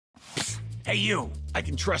Hey, you. I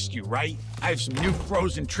can trust you, right? I have some new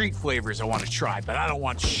frozen treat flavors I want to try, but I don't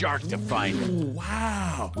want Shark to find them.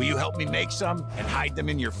 Wow. Will you help me make some and hide them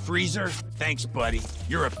in your freezer? Thanks, buddy.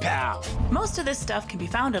 You're a pal. Most of this stuff can be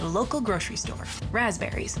found at a local grocery store.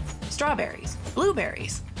 Raspberries, strawberries,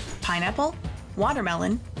 blueberries, pineapple,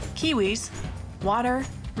 watermelon, kiwis, water,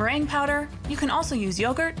 meringue powder. You can also use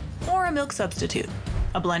yogurt or a milk substitute,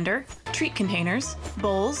 a blender, treat containers,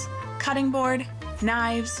 bowls, cutting board,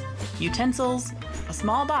 knives, utensils, a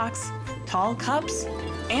small box, tall cups,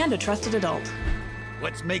 and a trusted adult.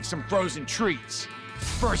 Let's make some frozen treats.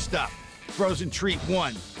 First up, frozen treat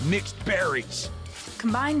 1, mixed berries.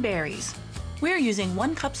 Combine berries. We're using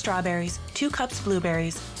 1 cup strawberries, 2 cups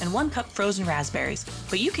blueberries, and 1 cup frozen raspberries,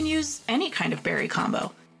 but you can use any kind of berry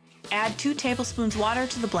combo. Add 2 tablespoons water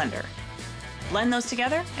to the blender. Blend those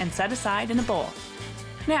together and set aside in a bowl.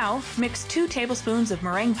 Now, mix 2 tablespoons of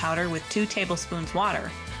meringue powder with 2 tablespoons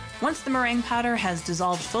water. Once the meringue powder has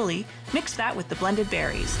dissolved fully, mix that with the blended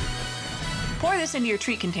berries. Pour this into your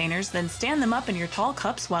treat containers, then stand them up in your tall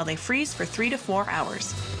cups while they freeze for 3 to 4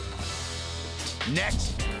 hours.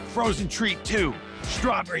 Next, frozen treat 2,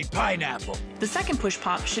 strawberry pineapple. The second push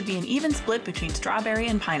pop should be an even split between strawberry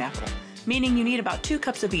and pineapple, meaning you need about 2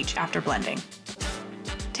 cups of each after blending.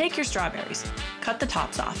 Take your strawberries, cut the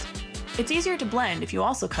tops off. It's easier to blend if you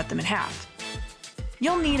also cut them in half.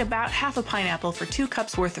 You'll need about half a pineapple for 2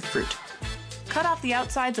 cups worth of fruit. Cut off the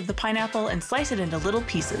outsides of the pineapple and slice it into little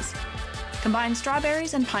pieces. Combine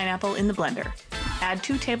strawberries and pineapple in the blender. Add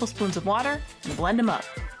 2 tablespoons of water and blend them up.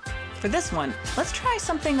 For this one, let's try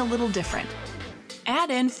something a little different.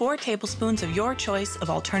 Add in 4 tablespoons of your choice of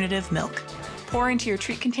alternative milk. Pour into your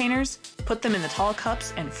treat containers, put them in the tall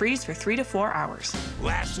cups, and freeze for 3 to 4 hours.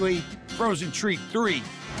 Lastly, frozen treat 3,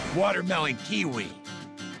 watermelon kiwi.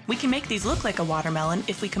 We can make these look like a watermelon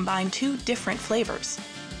if we combine 2 different flavors.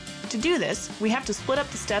 To do this, we have to split up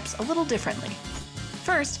the steps a little differently.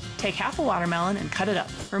 First, take half a watermelon and cut it up,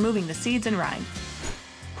 removing the seeds and rind.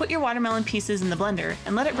 Put your watermelon pieces in the blender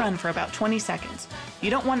and let it run for about 20 seconds. You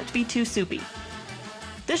don't want it to be too soupy.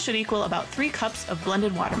 This should equal about 3 cups of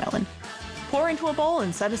blended watermelon. Pour into a bowl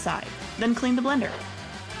and set aside, then clean the blender.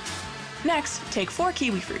 Next, take 4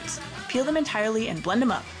 kiwi fruits. Peel them entirely and blend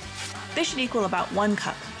them up. They should equal about 1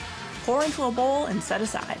 cup. Pour into a bowl and set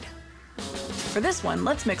aside. For this one,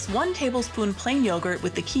 let's mix 1 tablespoon plain yogurt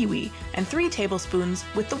with the kiwi and 3 tablespoons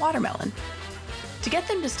with the watermelon. To get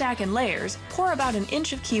them to stack in layers, pour about an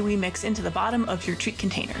inch of kiwi mix into the bottom of your treat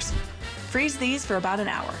containers. Freeze these for about an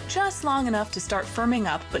hour, just long enough to start firming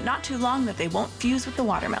up, but not too long that they won't fuse with the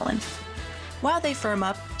watermelon. While they firm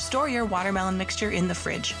up, store your watermelon mixture in the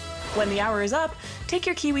fridge. When the hour is up, take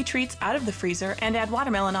your kiwi treats out of the freezer and add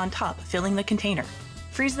watermelon on top, filling the container.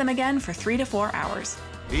 Freeze them again for 3 to 4 hours.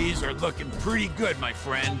 These are looking pretty good, my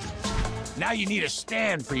friend. Now you need a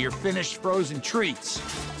stand for your finished frozen treats.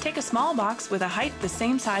 Take a small box with a height the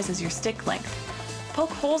same size as your stick length.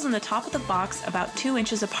 Poke holes in the top of the box about 2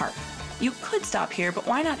 inches apart. You could stop here, but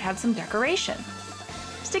why not add some decoration?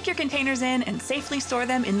 Stick your containers in and safely store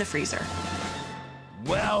them in the freezer.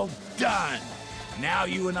 Well done! Now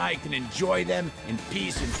you and I can enjoy them in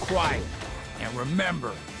peace and quiet. And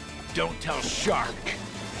remember, don't tell Shark.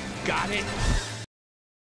 Got it?